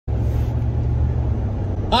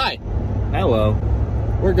Hi. Hello.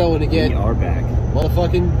 We're going to get... We are back.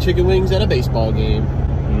 Motherfucking chicken wings at a baseball game.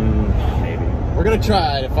 Maybe. We're going to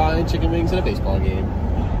try to find chicken wings at a baseball game.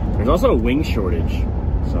 There's also a wing shortage,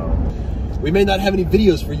 so... We may not have any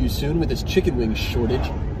videos for you soon with this chicken wing shortage.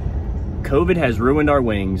 COVID has ruined our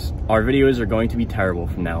wings. Our videos are going to be terrible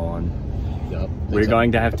from now on. Yep. We're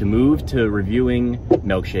going to have to move to reviewing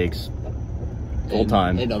milkshakes full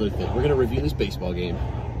time. And other things. We're going to review this baseball game.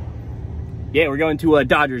 Yeah, we're going to a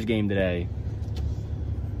Dodgers game today.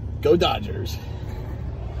 Go Dodgers.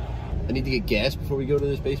 I need to get gas before we go to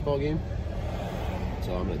this baseball game.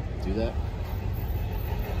 So I'm going to do that.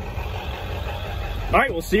 All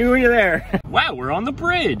right, we'll see you when you're there. Wow, we're on the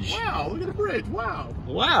bridge. Wow, look at the bridge. Wow.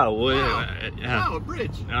 Wow. Wow, a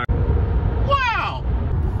bridge. All right. Wow.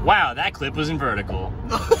 Wow, that clip was in vertical.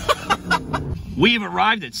 We've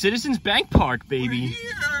arrived at Citizens Bank Park, baby.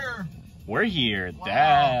 We're here.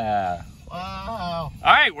 Wow. Wow.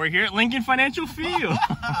 All right, we're here at Lincoln Financial Field.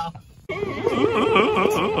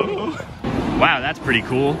 Wow, that's pretty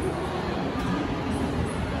cool.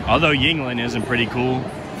 Although Yingling isn't pretty cool.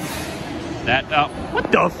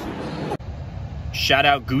 What the f? Shout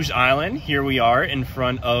out Goose Island. Here we are in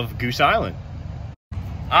front of Goose Island. All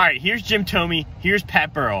right, here's Jim Thome. Here's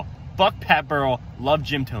Pat Burrell. Fuck Pat Burrell. Love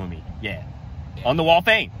Jim Thome. Yeah. On the Wall of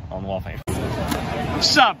Fame. On the Wall of Fame.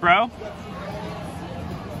 What's up, bro?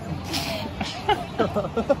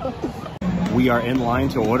 We are in line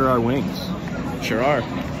to order our wings. Sure are.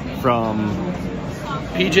 From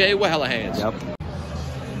PJ Wellahans. Yep.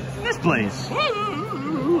 This place. Right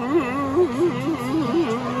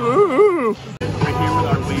here with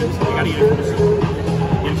our wings. We gotta get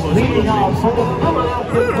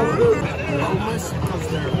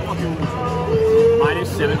minus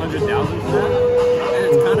 700,000 for that. And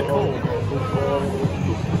it's kind of cold.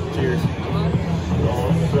 Cheers.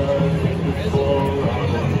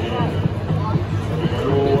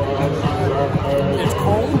 It's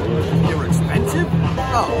cold. They were expensive.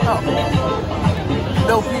 Oh.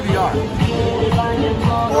 No PBR.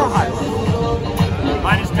 Or Highland.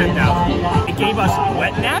 Minus 10,000. It gave us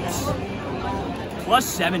wet naps plus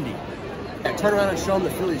 70. Yeah, turn around and show them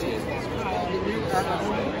the Phillies game.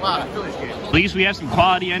 Wow, the Phillies game. At least we have some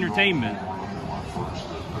quality entertainment.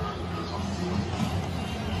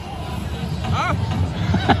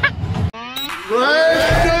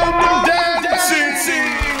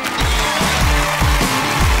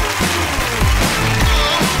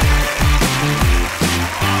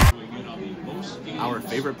 Our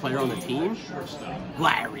favorite player on the team?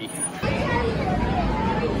 Larry.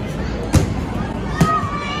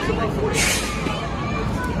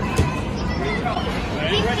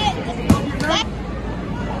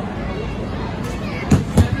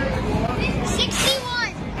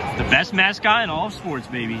 The best mascot in all of sports,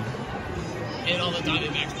 baby. And all the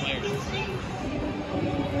Diamondbacks players.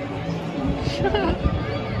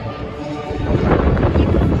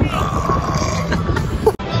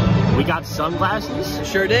 We got sunglasses.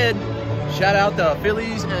 Sure did. Shout out the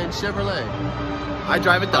Phillies and Chevrolet. I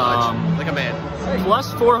drive a Dodge like a man.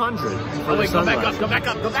 Plus 400. Oh wait, go back up, go back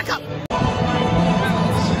up, go back up.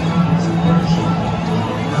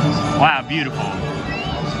 Wow, beautiful.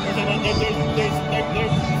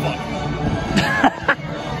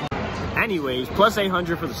 Anyways, plus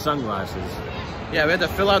 800 for the sunglasses. Yeah, we had to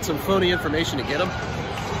fill out some phony information to get them.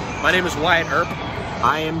 My name is Wyatt Earp.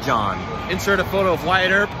 I am John. Insert a photo of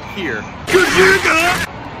Wyatt Earp here.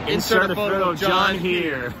 Insert a photo of John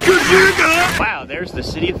here. Wow, there's the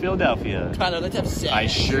city of Philadelphia. Tyler, let's have sex. I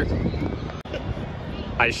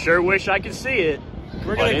sure wish I could see it.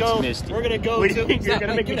 We're gonna go. It's misty. We're gonna go. What do you think? You're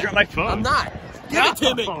gonna make me drop my phone? I'm not. Give it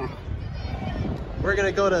to me. We're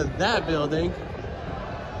gonna go to that building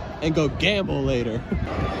and go gamble later.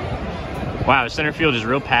 Wow, center field is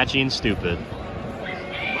real patchy and stupid.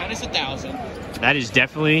 Minus 1,000. That is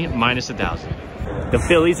definitely minus 1,000. The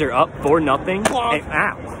Phillies are up 4-0. Ow.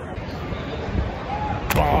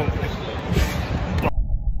 Bonk.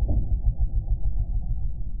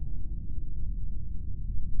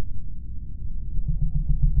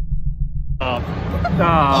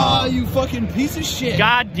 Oh, you fucking piece of shit.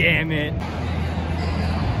 God damn it.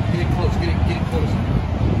 Get it close, get it close.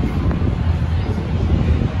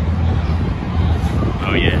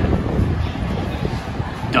 Oh yeah.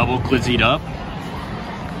 Double glizzied up.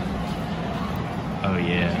 Oh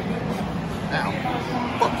yeah. Ow.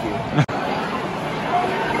 Fuck you.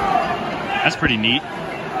 That's pretty neat.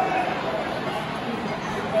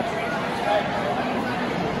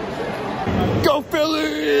 Go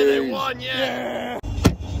Phillies! They won, yeah!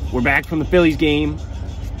 We're back from the Phillies game.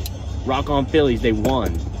 Rock on Phillies, they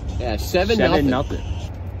won. Yeah, 7-0.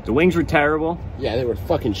 The wings were terrible. Yeah, they were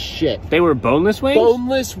fucking shit. They were boneless wings?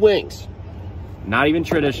 Boneless wings. Not even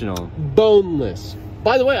traditional. Boneless.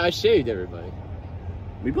 By the way, I shaved everybody.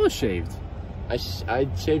 We both shaved. I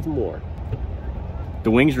shaved more. The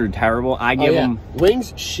wings were terrible. I give them...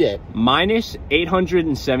 Wings, shit. Minus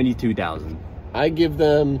 872,000. I give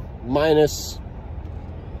them minus...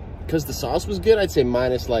 Because the sauce was good, I'd say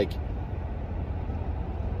minus like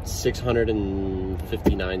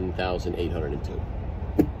 659,802.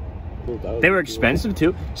 They were expensive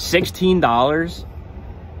too. $16.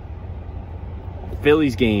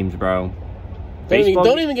 Phillies games, bro.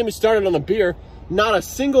 Don't even get me started on the beer. Not a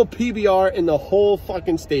single PBR in the whole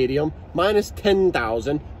fucking stadium. Minus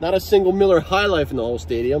 10,000. Not a single Miller High Life in the whole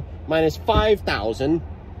stadium. Minus 5,000.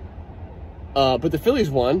 But the Phillies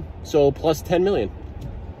won, so plus 10 million.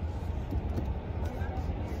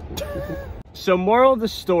 So moral of the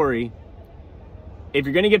story, if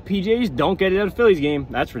you're going to get PJs, don't get it at a Phillies game.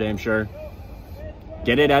 That's for damn sure.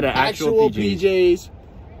 Get it at an actual PJs.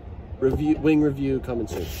 Wing review coming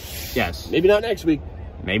soon. Yes. Maybe not next week.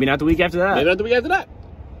 Maybe not the week after that. Maybe not the week after that.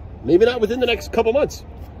 Maybe not within the next couple months.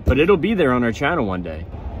 But it'll be there on our channel one day.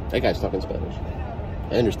 That guy's talking Spanish.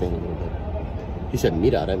 I understand a little bit. He said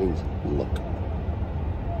mira, that means look.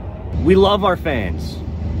 We love our fans.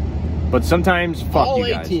 But sometimes, fuck all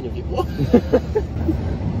you guys. 18 of you.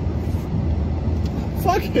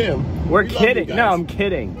 Fuck him. We're kidding. No, I'm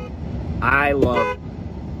kidding. I love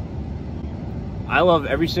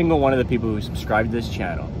every single one of the people who subscribe to this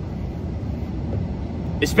channel.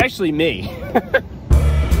 Especially me.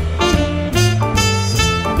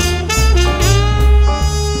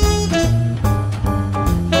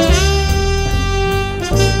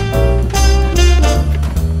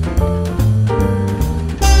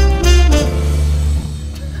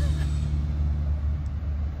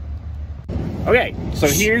 Okay, so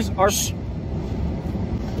here's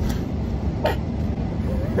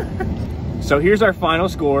our final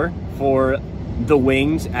score for the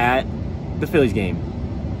wings at the Phillies game.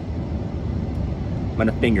 I'm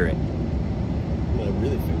gonna finger it. I'm gonna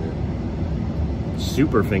really finger it.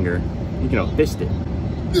 Super finger. You can fist it.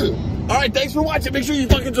 Alright, thanks for watching. Make sure you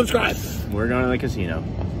fucking subscribe. We're going to the casino.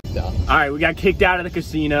 Yeah. Alright, we got kicked out of the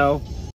casino.